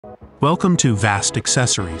Welcome to Vast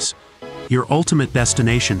Accessories, your ultimate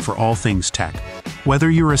destination for all things tech. Whether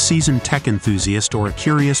you're a seasoned tech enthusiast or a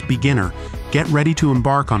curious beginner, get ready to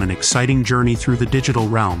embark on an exciting journey through the digital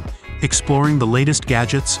realm, exploring the latest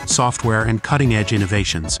gadgets, software, and cutting-edge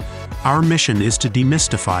innovations. Our mission is to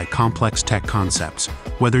demystify complex tech concepts.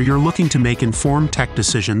 Whether you're looking to make informed tech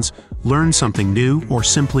decisions, learn something new, or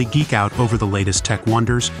simply geek out over the latest tech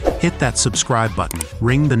wonders, hit that subscribe button,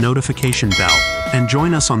 ring the notification bell, and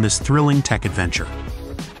join us on this thrilling tech adventure.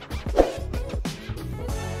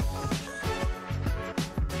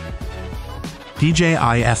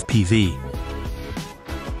 DJI FPV.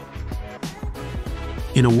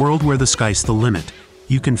 In a world where the sky's the limit,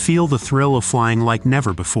 you can feel the thrill of flying like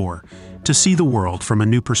never before, to see the world from a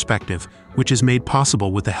new perspective, which is made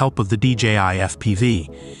possible with the help of the DJI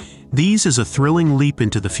FPV. This is a thrilling leap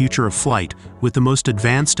into the future of flight with the most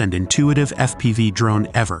advanced and intuitive FPV drone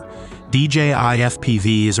ever. DJI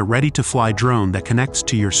FPV is a ready-to-fly drone that connects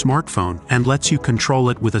to your smartphone and lets you control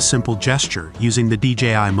it with a simple gesture using the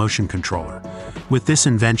DJI motion controller. With this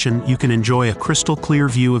invention, you can enjoy a crystal-clear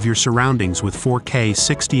view of your surroundings with 4K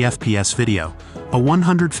 60 FPS video, a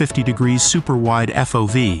 150 degrees super-wide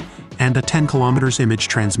FOV, and a 10 km image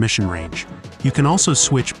transmission range. You can also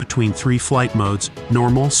switch between 3 flight modes,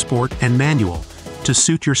 normal, sport, and manual, to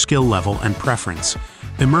suit your skill level and preference.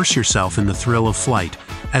 Immerse yourself in the thrill of flight,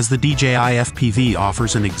 as the DJI FPV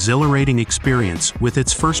offers an exhilarating experience with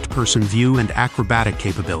its first-person view and acrobatic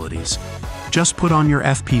capabilities. Just put on your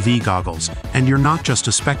FPV goggles, and you're not just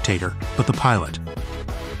a spectator, but the pilot.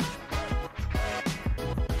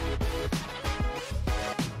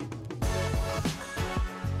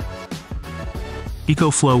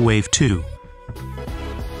 EcoFlow Wave 2.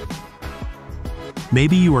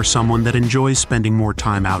 Maybe you are someone that enjoys spending more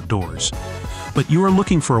time outdoors, but you are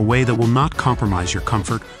looking for a way that will not compromise your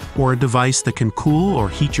comfort, or a device that can cool or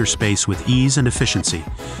heat your space with ease and efficiency.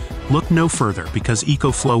 Look no further, because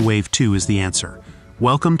EcoFlow Wave 2 is the answer.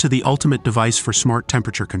 Welcome to the ultimate device for smart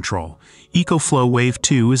temperature control. EcoFlow Wave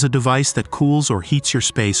 2 is a device that cools or heats your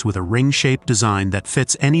space with a ring-shaped design that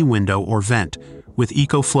fits any window or vent. With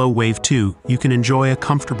EcoFlow Wave 2, you can enjoy a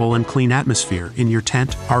comfortable and clean atmosphere in your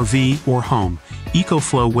tent, RV, or home.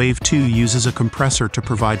 EcoFlow Wave 2 uses a compressor to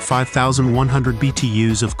provide 5,100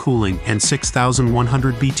 BTUs of cooling and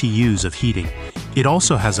 6,100 BTUs of heating. It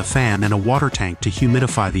also has a fan and a water tank to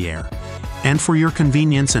humidify the air. And for your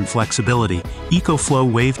convenience and flexibility,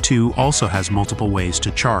 EcoFlow Wave 2 also has multiple ways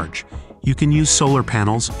to charge. You can use solar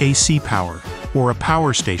panels, AC power, or a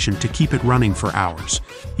power station to keep it running for hours.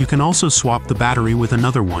 You can also swap the battery with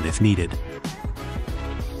another one if needed.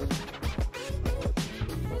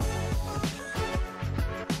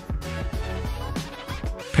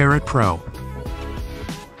 Parrot Pro.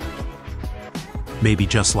 Maybe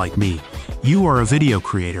just like me, you are a video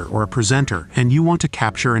creator or a presenter and you want to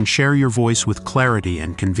capture and share your voice with clarity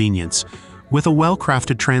and convenience, with a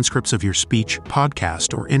well-crafted transcripts of your speech,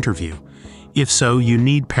 podcast, or interview. If so, you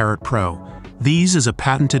need Parrot Pro. This is a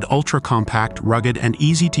patented ultra-compact, rugged, and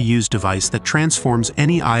easy-to-use device that transforms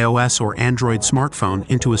any iOS or Android smartphone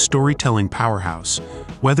into a storytelling powerhouse.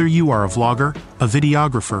 Whether you are a vlogger, a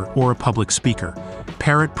videographer, or a public speaker,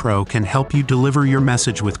 Parrot Pro can help you deliver your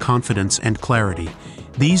message with confidence and clarity.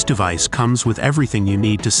 This device comes with everything you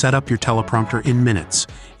need to set up your teleprompter in minutes.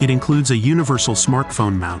 It includes a universal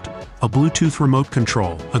smartphone mount, a Bluetooth remote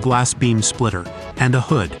control, a glass beam splitter, and a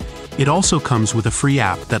hood. It also comes with a free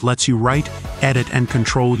app that lets you write, edit, and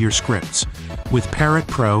control your scripts. With Parrot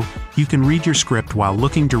Pro, you can read your script while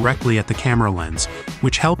looking directly at the camera lens,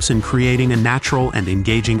 which helps in creating a natural and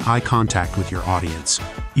engaging eye contact with your audience.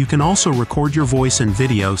 You can also record your voice and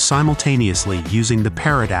video simultaneously using the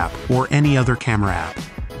Parrot app or any other camera app.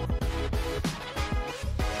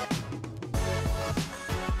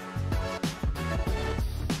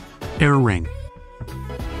 Air Ring.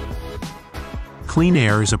 Clean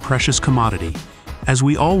air is a precious commodity, as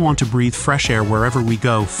we all want to breathe fresh air wherever we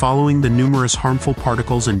go, following the numerous harmful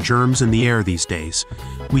particles and germs in the air these days.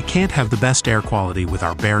 We can't have the best air quality with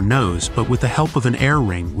our bare nose, but with the help of an air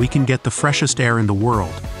ring, we can get the freshest air in the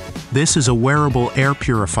world. This is a wearable air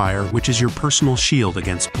purifier, which is your personal shield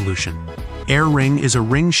against pollution. Air Ring is a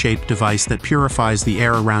ring-shaped device that purifies the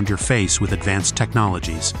air around your face with advanced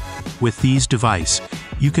technologies. With these devices,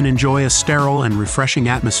 you can enjoy a sterile and refreshing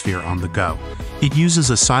atmosphere on the go. It uses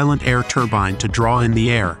a silent air turbine to draw in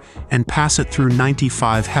the air and pass it through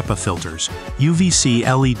 95 HEPA filters, UVC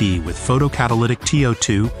LED with photocatalytic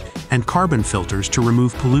TO2, and carbon filters to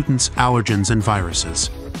remove pollutants, allergens, and viruses.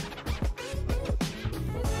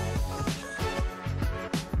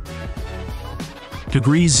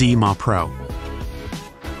 Degrii Zima Pro.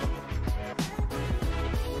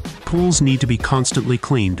 pools need to be constantly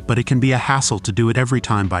cleaned, but it can be a hassle to do it every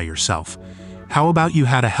time by yourself. How about you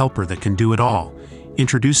had a helper that can do it all?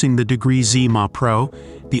 Introducing the Degrii Zima Pro,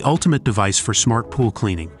 the ultimate device for smart pool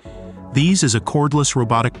cleaning. These is a cordless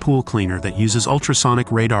robotic pool cleaner that uses ultrasonic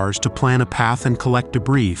radars to plan a path and collect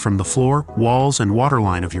debris from the floor, walls, and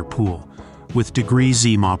waterline of your pool. With Degrii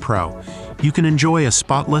Zima Pro, you can enjoy a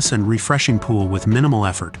spotless and refreshing pool with minimal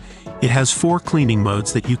effort. It has 4 cleaning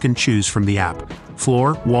modes that you can choose from the app: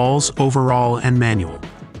 floor, walls, overall, and manual.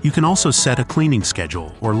 You can also set a cleaning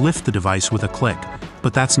schedule or lift the device with a click,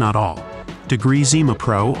 but that's not all. Degrii Zima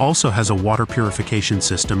Pro also has a water purification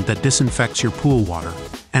system that disinfects your pool water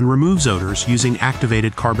and removes odors using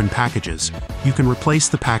activated carbon packages. You can replace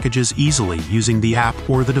the packages easily using the app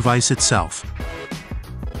or the device itself.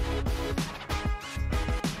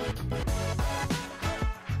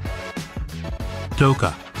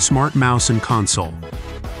 Doca, Smart Mouse and Console.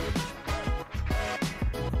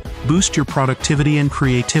 Boost your productivity and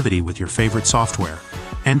creativity with your favorite software,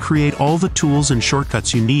 and create all the tools and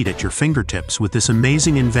shortcuts you need at your fingertips with this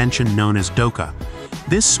amazing invention known as Doca.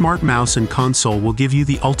 This smart mouse and console will give you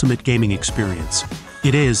the ultimate gaming experience.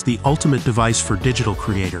 It is the ultimate device for digital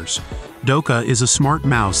creators. Doca is a smart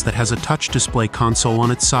mouse that has a touch display console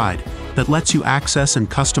on its side that lets you access and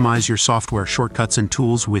customize your software shortcuts and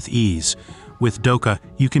tools with ease. With Doca,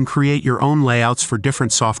 you can create your own layouts for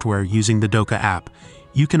different software using the Doca app.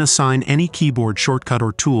 You can assign any keyboard shortcut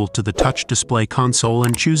or tool to the touch display console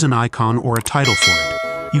and choose an icon or a title for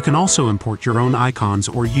it. You can also import your own icons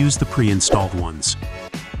or use the pre-installed ones.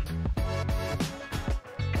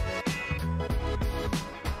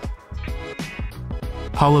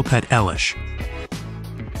 Holoepet Ellish.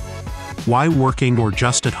 Why working or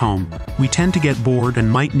just at home, we tend to get bored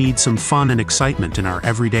and might need some fun and excitement in our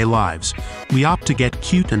everyday lives. We opt to get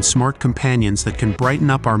cute and smart companions that can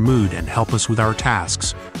brighten up our mood and help us with our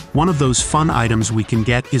tasks. One of those fun items we can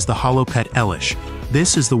get is the Holoepet Ellish.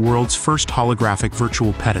 This is the world's first holographic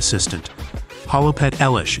virtual pet assistant. Holoepet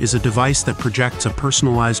Ellish is a device that projects a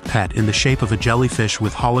personalized pet in the shape of a jellyfish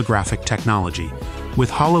with holographic technology. With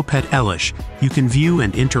Holoepet Ellish, you can view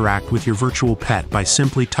and interact with your virtual pet by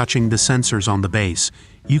simply touching the sensors on the base.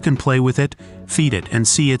 You can play with it, feed it, and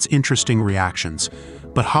see its interesting reactions.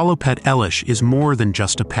 But Holoepet Ellish is more than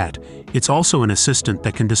just a pet. It's also an assistant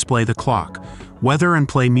that can display the clock, weather, and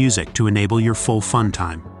play music to enable your full fun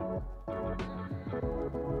time.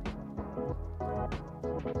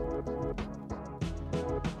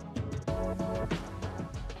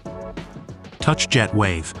 Touchjet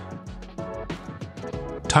Wave.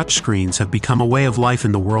 Touchscreens have become a way of life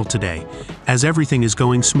in the world today, as everything is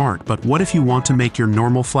going smart. But what if you want to make your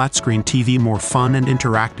normal flat-screen TV more fun and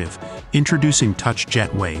interactive? Introducing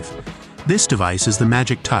Touchjet Wave. This device is the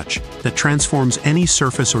magic touch that transforms any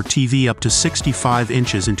surface or TV up to 65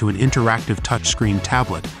 inches into an interactive touchscreen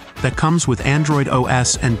tablet that comes with Android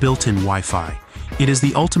OS and built-in Wi-Fi. It is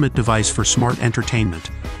the ultimate device for smart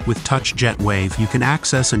entertainment. With Touchjet Wave, you can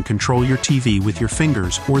access and control your TV with your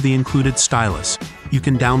fingers or the included stylus. You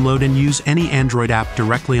can download and use any Android app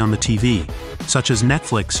directly on the TV, such as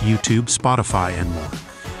Netflix, YouTube, Spotify, and more.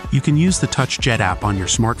 You can use the Touchjet app on your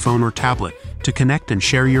smartphone or tablet to connect and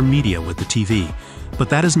share your media with the TV. But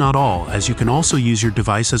that is not all, as you can also use your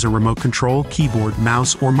device as a remote control, keyboard,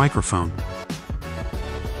 mouse, or microphone.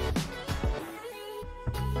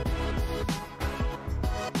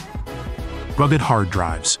 Rugged hard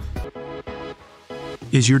drives.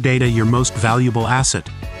 Is your data your most valuable asset?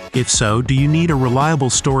 If so, do you need a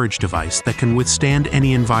reliable storage device that can withstand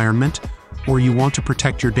any environment? Or you want to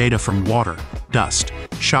protect your data from water, dust,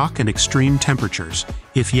 shock, and extreme temperatures?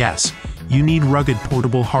 If yes, you need rugged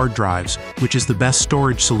portable hard drives, which is the best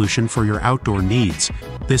storage solution for your outdoor needs.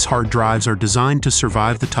 These hard drives are designed to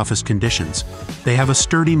survive the toughest conditions. They have a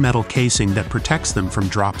sturdy metal casing that protects them from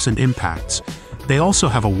drops and impacts. They also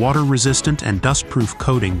have a water-resistant and dust-proof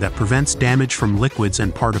coating that prevents damage from liquids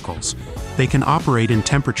and particles. They can operate in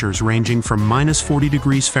temperatures ranging from -40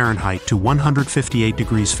 degrees Fahrenheit to 158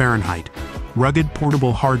 degrees Fahrenheit. Rugged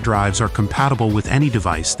portable hard drives are compatible with any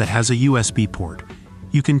device that has a USB port.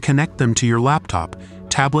 You can connect them to your laptop,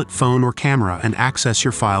 tablet, phone, or camera and access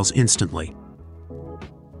your files instantly.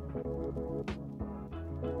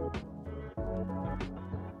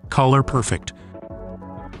 Color perfect.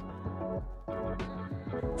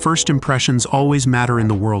 First impressions always matter in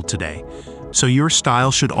the world today, so your style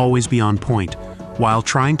should always be on point, while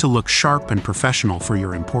trying to look sharp and professional for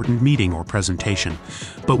your important meeting or presentation.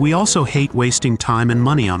 But we also hate wasting time and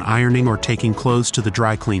money on ironing or taking clothes to the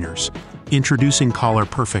dry cleaners. Introducing Color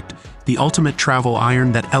Perfect, the ultimate travel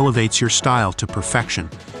iron that elevates your style to perfection.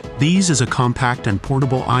 These is a compact and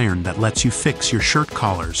portable iron that lets you fix your shirt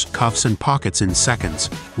collars, cuffs, and pockets in seconds,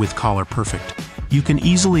 with Collar Perfect. You can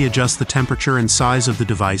easily adjust the temperature and size of the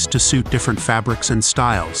device to suit different fabrics and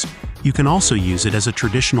styles. You can also use it as a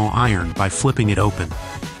traditional iron by flipping it open.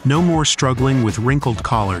 No more struggling with wrinkled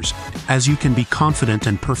collars, as you can be confident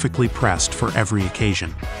and perfectly pressed for every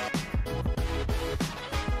occasion.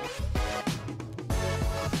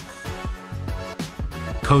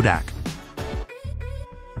 Kodak.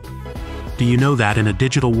 Do you know that in a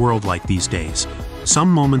digital world like these days,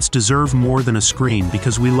 some moments deserve more than a screen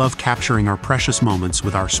because we love capturing our precious moments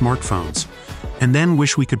with our smartphones, and then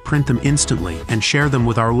wish we could print them instantly and share them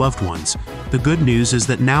with our loved ones? The good news is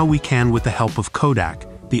that now we can with the help of Kodak,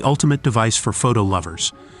 the ultimate device for photo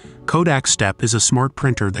lovers. Kodak Step is a smart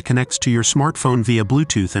printer that connects to your smartphone via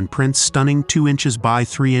Bluetooth and prints stunning 2 inches by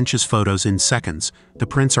 3 inches photos in seconds. The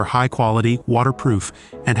prints are high quality, waterproof,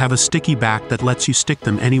 and have a sticky back that lets you stick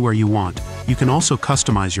them anywhere you want. You can also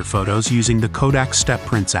customize your photos using the Kodak Step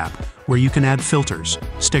Prints app, where you can add filters,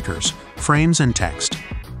 stickers, frames, and text.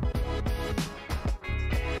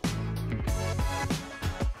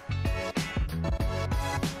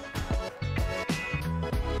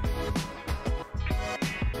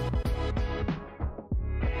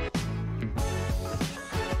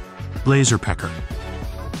 LaserPecker.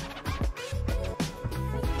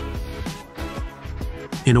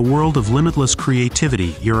 In a world of limitless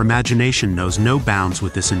creativity, your imagination knows no bounds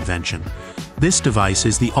with this invention. This device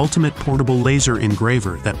is the ultimate portable laser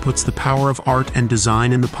engraver that puts the power of art and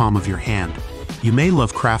design in the palm of your hand. You may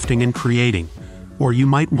love crafting and creating, or you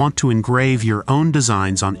might want to engrave your own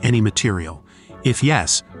designs on any material. If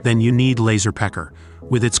yes, then you need LaserPecker.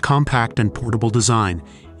 With its compact and portable design,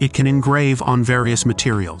 it can engrave on various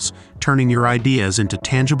materials, turning your ideas into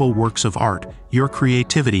tangible works of art. Your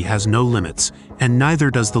creativity has no limits, and neither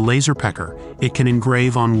does the LaserPecker. It can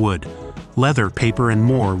engrave on wood, leather, paper, and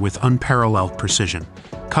more with unparalleled precision.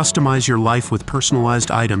 Customize your life with personalized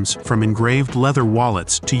items, from engraved leather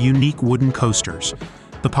wallets to unique wooden coasters.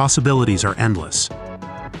 The possibilities are endless.